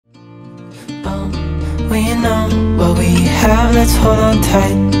Well, you know what we have, let's hold on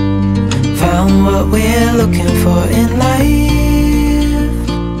tight. Found what we're looking for in life.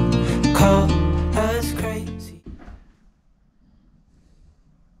 Call us crazy.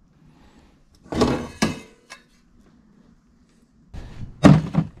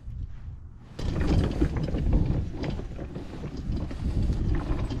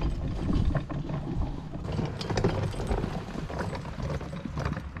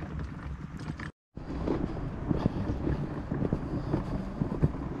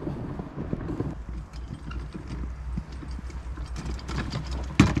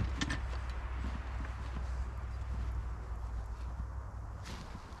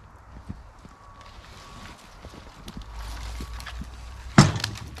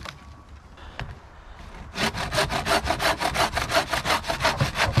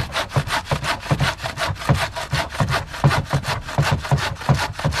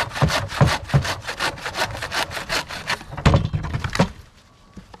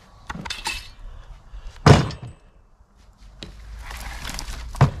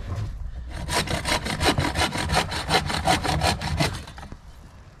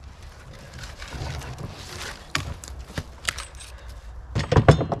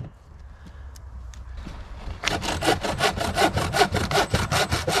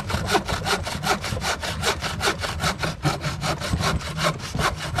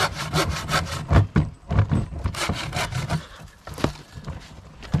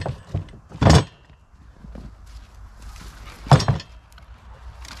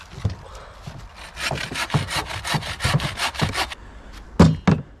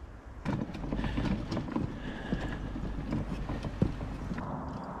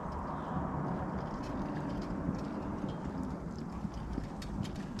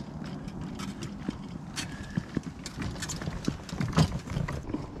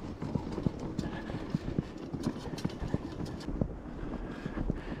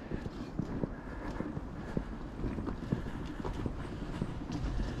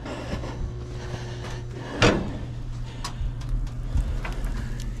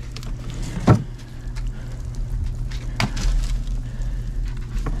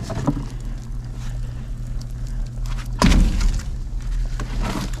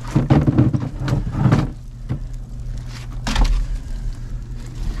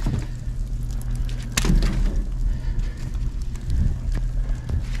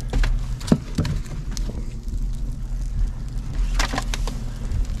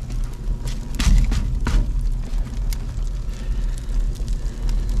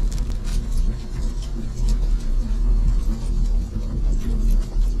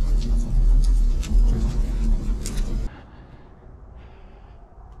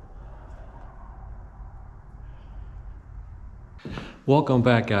 Welcome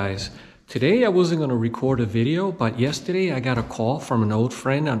back, guys. Today I wasn't going to record a video, but yesterday I got a call from an old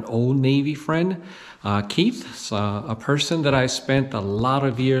friend, an old Navy friend, Keith, a person that I spent a lot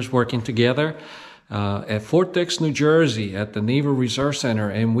of years working together at Fort Dix, New Jersey at the Naval Reserve Center,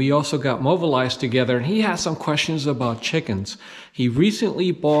 and we also got mobilized together, and he had some questions about chickens. He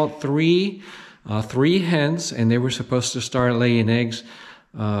recently bought three hens, and they were supposed to start laying eggs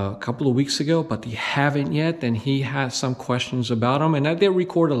a couple of weeks ago, but they haven't yet, and he had some questions about them, and I did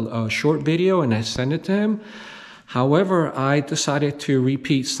record a short video and I sent it to him. However, I decided to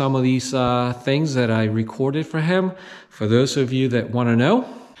repeat some of these things that I recorded for him for those of you that want to know.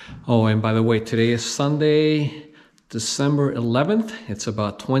 Oh, and by the way, today is Sunday, December 11th. It's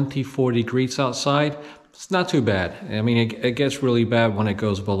about 24 degrees outside. It's not too bad. I mean, it gets really bad when it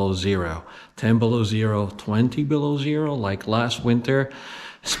goes below zero. 10 below zero, 20 below zero, like last winter,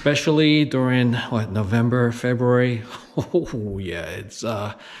 especially during, November, February. Oh, yeah,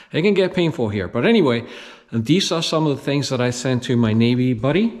 it can get painful here. But anyway, these are some of the things that I sent to my Navy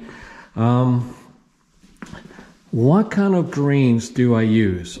buddy. What kind of grains do I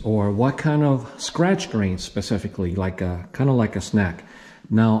use? Or what kind of scratch grains specifically, kind of like a snack?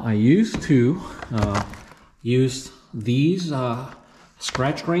 Now, I used to use these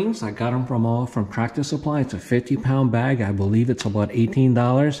scratch grains. I got them from Tractor Supply. It's a 50-pound bag. I believe it's about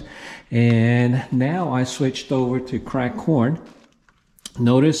 $18. And now I switched over to cracked corn.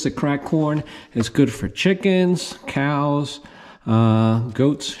 Notice the cracked corn is good for chickens, cows,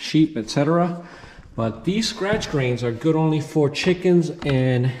 goats, sheep, etc. But these scratch grains are good only for chickens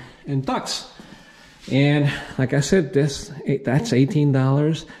and ducks. And like I said, that's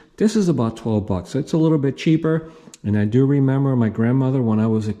 $18. This is about 12 bucks. So it's a little bit cheaper. And I do remember my grandmother, when I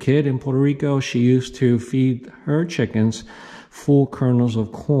was a kid in Puerto Rico, she used to feed her chickens full kernels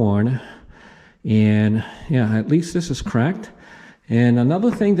of corn. And yeah, at least this is cracked. And another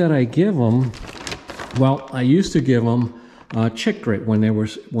thing that I give them, well, I used to give them chick grit when they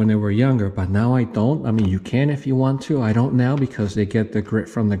were younger, but now I don't. I mean, you can if you want to. I don't now because they get the grit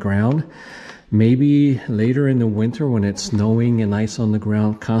from the ground. Maybe later in the winter when it's snowing and ice on the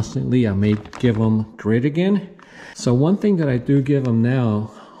ground constantly, I may give them grit again. So one thing that I do give them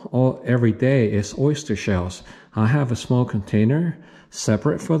now every day is oyster shells. I have a small container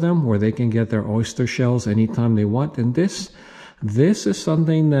separate for them where they can get their oyster shells anytime they want. And this is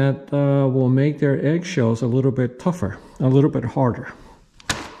something that will make their eggshells a little bit tougher, a little bit harder.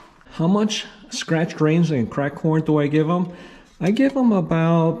 How much scratch grains and cracked corn do I give them? I give them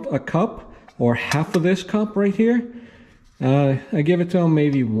about a cup or half of this cup right here. I give it to them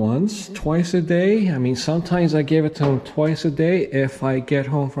maybe once, twice a day. I mean, sometimes I give it to them twice a day if I get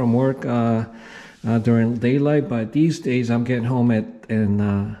home from work during daylight. But these days I'm getting home at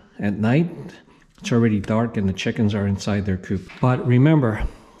night. It's already dark and the chickens are inside their coop. But remember,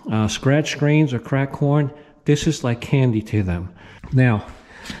 scratch grains or cracked corn, this is like candy to them. Now,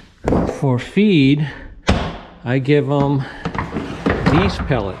 for feed, I give them these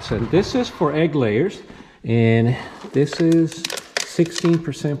pellets, and this is for egg layers, and this is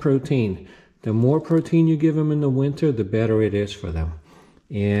 16% protein. The more protein you give them in the winter, the better it is for them.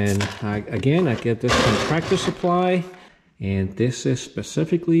 And I get this from Tractor Supply, and this is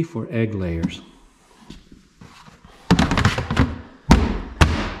specifically for egg layers.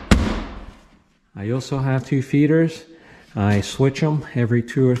 I also have 2 feeders. I switch them every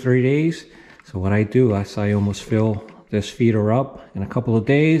 2 or 3 days. So what I do is I almost fill this feeder up in a couple of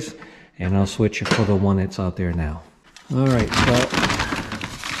days, and I'll switch it for the one that's out there now. All right, so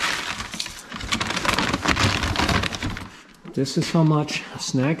this is how much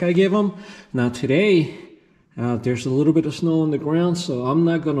snack I give them. Now today, there's a little bit of snow on the ground, so I'm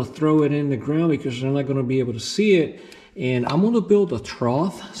not gonna throw it in the ground because they're not gonna be able to see it. And I'm gonna build a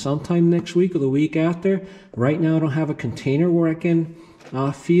trough sometime next week or the week after. Right now I don't have a container where I can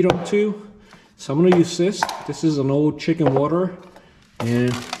feed them to. So I'm gonna use this. This is an old chicken water,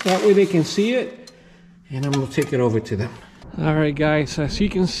 and that way they can see it, and I'm gonna take it over to them. All right guys, as you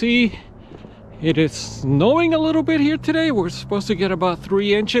can see, it is snowing a little bit here today. We're supposed to get about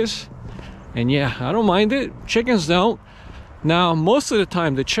 3 inches. And yeah, I don't mind it. Chickens don't. Now, most of the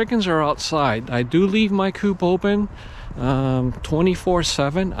time, the chickens are outside. I do leave my coop open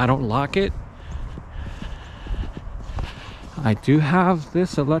 24/7. I don't lock it. I do have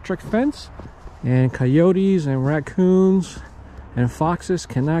this electric fence, and coyotes and raccoons and foxes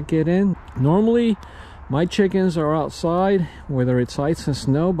cannot get in. Normally, my chickens are outside, whether it's ice and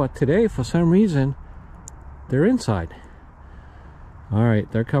snow, but today, for some reason, they're inside. All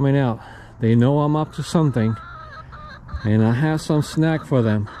right, they're coming out. They know I'm up to something, and I have some snack for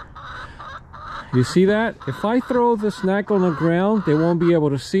them. You see that? If I throw the snack on the ground, they won't be able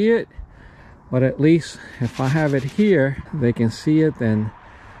to see it, but at least if I have it here, they can see it and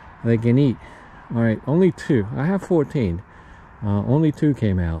they can eat. All right, only 2. I have 14. Only 2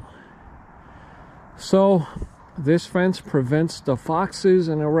 came out. So this fence prevents the foxes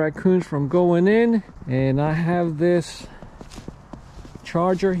and the raccoons from going in, and I have this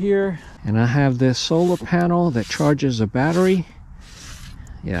charger here, and I have this solar panel that charges a battery.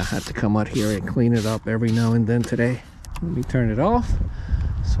 Yeah, I had to come out here and clean it up every now and then today. Let me turn it off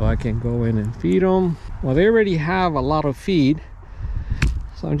so I can go in and feed them. Well, they already have a lot of feed,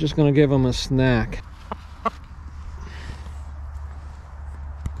 so I'm just gonna give them a snack.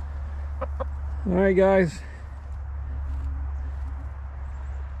 All right guys,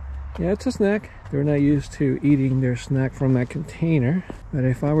 yeah, it's a snack. They're not used to eating their snack from that container, but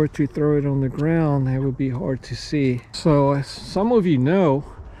if I were to throw it on the ground, that would be hard to see. So as some of you know,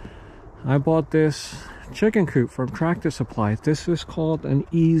 I bought this chicken coop from Tractor Supply. This is called an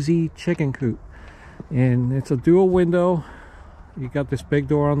Easy Chicken Coop, and it's a dual window. You got this big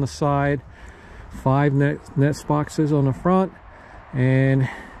door on the side, 5 nest boxes on the front, and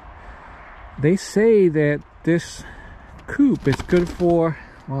they say that this coop is good for,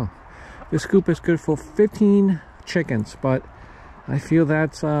 well, this coop is good for 15 chickens, but I feel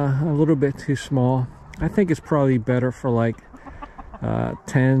that's a little bit too small. I think it's probably better for like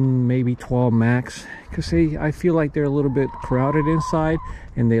 10, maybe 12 max, because I feel like they're a little bit crowded inside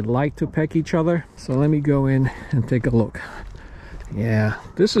and they like to peck each other. So let me go in and take a look. Yeah,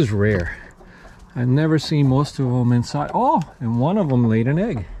 this is rare. I've never seen most of them inside. Oh, and one of them laid an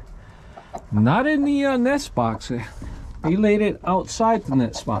egg. Not in the nest box. They laid it outside the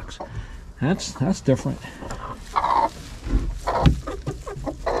nest box. That's different.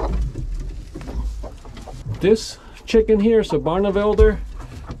 This chicken here is a Barnevelder,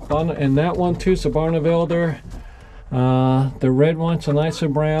 and that one too is a Barnevelder. The red one's an Isa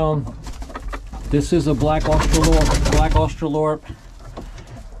Brown. This is a black Australorp.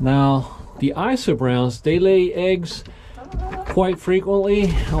 Now, the Isa Browns, they lay eggs quite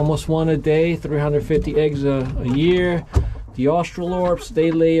frequently, almost one a day, 350 eggs a year. The Australorps,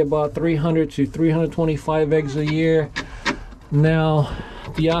 they lay about 300 to 325 eggs a year. Now,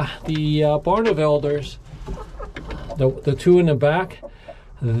 the Barnevelders, the two in the back,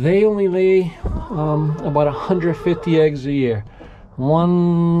 they only lay about 150 eggs a year.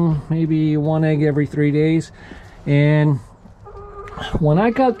 Maybe one egg every 3 days. And when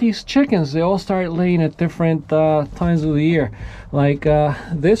I got these chickens, they all started laying at different times of the year. Like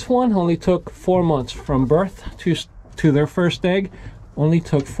this one only took 4 months from birth to their first egg. Only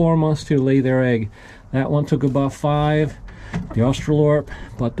took 4 months to lay their egg. That one took about 5. The Australorp,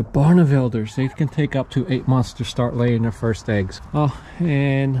 but the Barnevelders, they can take up to 8 months to start laying their first eggs. Oh,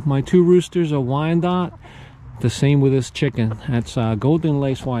 and my two roosters are Wyandotte. The same with this chicken. That's Golden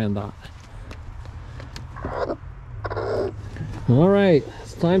Lace Wyandotte. All right,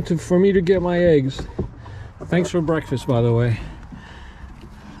 it's time for me to get my eggs. Thanks for breakfast, by the way.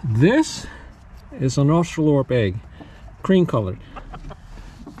 This is an Australorp egg, cream colored.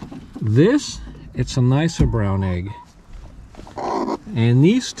 This, it's an Isa Brown egg. And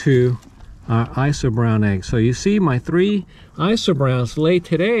these two are Isa Brown eggs. So you see my 3 Isa Browns lay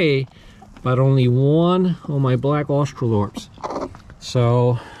today, but only one on my black Australorps.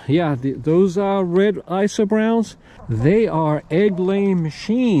 So yeah, those red Isa Browns, they are egg laying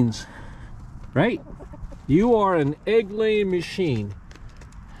machines, right? You are an egg laying machine.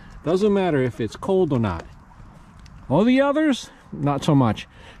 Doesn't matter if it's cold or not. All the others, not so much.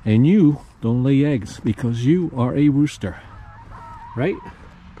 And you don't lay eggs because you are a rooster. Right?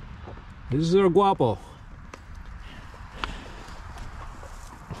 This is our guapo.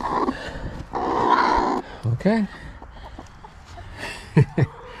 Okay.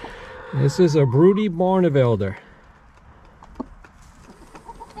 This is a broody Barnevelder.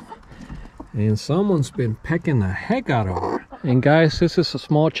 And someone's been pecking the heck out of her. And guys, this is a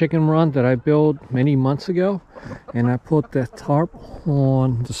small chicken run that I built many months ago. And I put the tarp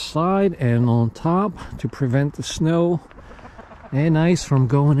on the side and on top to prevent the snow and ice from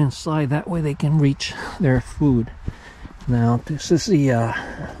going inside. That way they can reach their food. Now this is the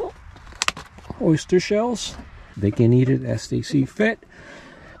oyster shells. They can eat it as they see fit.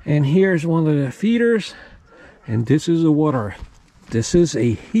 And here's one of the feeders, and this is the water. This is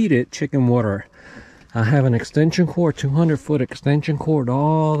a heated chicken water. I have an extension cord, 200-foot extension cord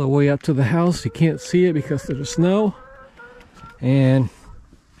all the way up to the house. You can't see it because of the snow. And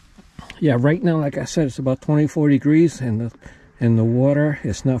yeah, right now, like I said, it's about 24 degrees and the water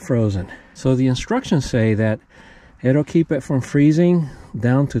is not frozen. So the instructions say that it'll keep it from freezing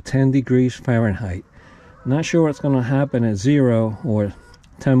down to 10 degrees Fahrenheit. Not sure what's going to happen at 0 or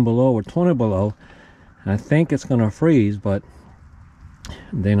 10 below or 20 below. I think it's going to freeze, but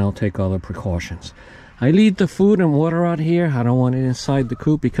then I'll take all the precautions. I leave the food and water out here. I don't want it inside the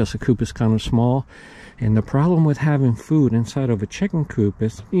coop because the coop is kind of small. And the problem with having food inside of a chicken coop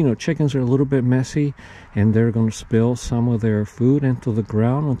is, you know, chickens are a little bit messy and they're going to spill some of their food into the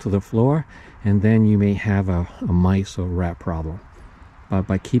ground, onto the floor, and then you may have a mice or rat problem. But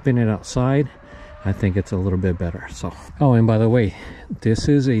by keeping it outside, I think it's a little bit better. So, oh, and by the way, this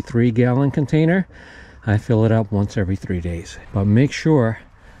is a 3-gallon container. I fill it up once every 3 days. But make sure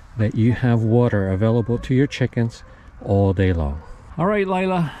that you have water available to your chickens all day long. All right,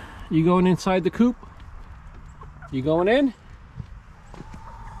 Lila, you going inside the coop? You going in?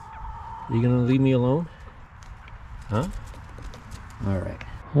 You gonna leave me alone? Huh? All right.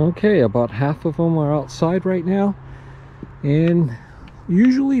 Okay, about half of them are outside right now. And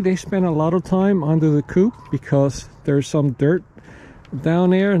usually they spend a lot of time under the coop because there's some dirt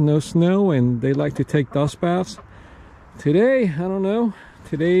down there, no snow, and they like to take dust baths. Today, I don't know.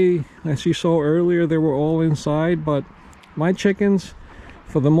 Today, as you saw earlier, they were all inside, but my chickens,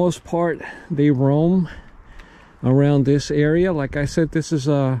 for the most part, they roam around this area. Like I said, this is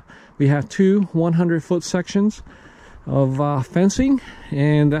we have 2 100-foot sections of fencing,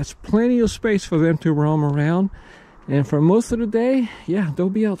 and that's plenty of space for them to roam around. And for most of the day, yeah, they'll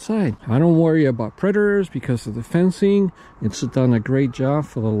be outside. I don't worry about predators because of the fencing. It's done a great job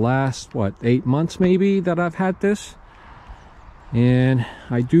for the last, what, 8 months maybe that I've had this. And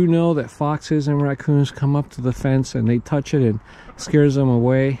I do know that foxes and raccoons come up to the fence and they touch it and scares them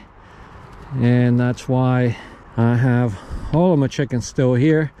away. And that's why I have all of my chickens still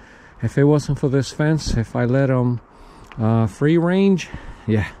here. If it wasn't for this fence, if I let them free range,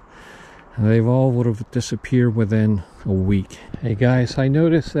 yeah, they all would have disappeared within a week. Hey guys, I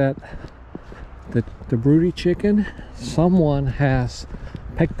noticed that the broody chicken, someone has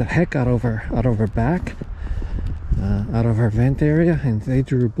pecked the heck out of her back, out of her vent area, and they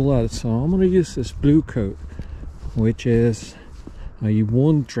drew blood. So I'm gonna use this Blue Coat, which is a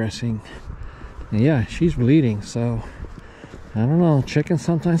wound dressing. And yeah, she's bleeding, so I don't know, chickens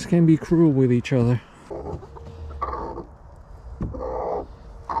sometimes can be cruel with each other.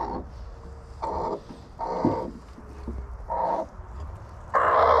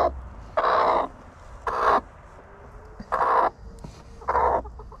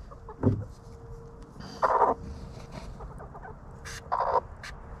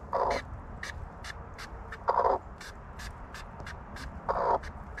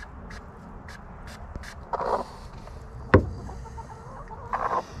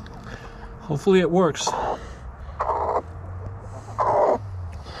 Hopefully it works.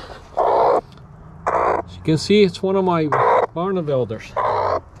 As you can see, it's one of my Barnevelders.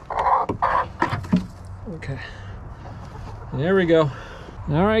 Okay, there we go.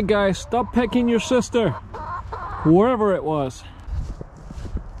 All right, guys, stop pecking your sister, whoever it was.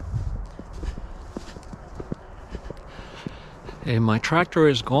 And my tractor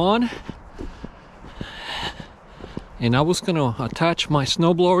is gone. And I was gonna attach my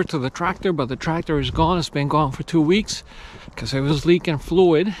snowblower to the tractor, but the tractor is gone. It's been gone for 2 weeks because it was leaking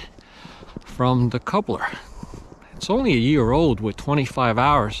fluid from the coupler. It's only a year old with 25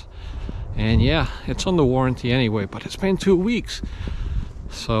 hours. And yeah, it's under warranty anyway, but it's been 2 weeks.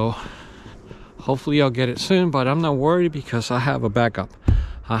 So hopefully I'll get it soon, but I'm not worried because I have a backup.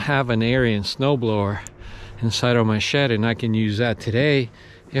 I have an Ariens snowblower inside of my shed, and I can use that today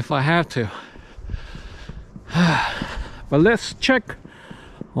if I have to. But let's check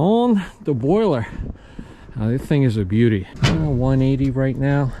on the boiler. This thing is a beauty. 180 right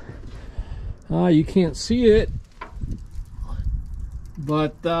now. You can't see it,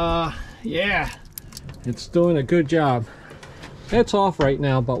 but yeah, it's doing a good job. It's off right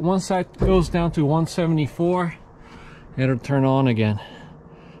now, but once that goes down to 174, it'll turn on again.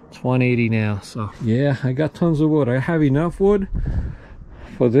 It's 180 now. So yeah, I got tons of wood. I have enough wood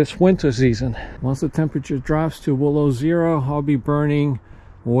for this winter season. Once the temperature drops to below 0, I'll be burning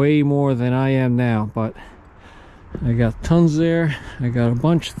way more than I am now, but I got tons there. I got a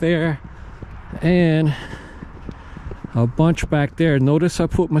bunch there and a bunch back there. Notice I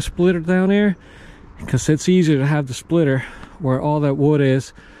put my splitter down there because it's easier to have the splitter where all that wood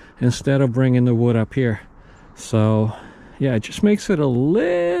is instead of bringing the wood up here. So yeah, it just makes it a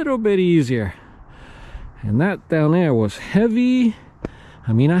little bit easier. And that down there was heavy.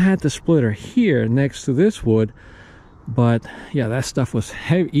 I mean, I had the splitter here next to this wood, but yeah, that stuff was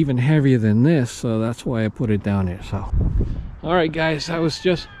even heavier than this, so that's why I put it down there. So all right, guys, that was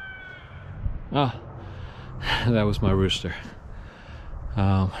just that was my rooster.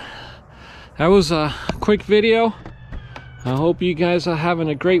 That was a quick video. I hope you guys are having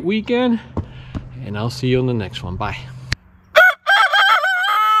a great weekend, and I'll see you in the next one. Bye.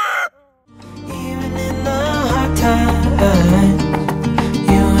 Even in the hard times,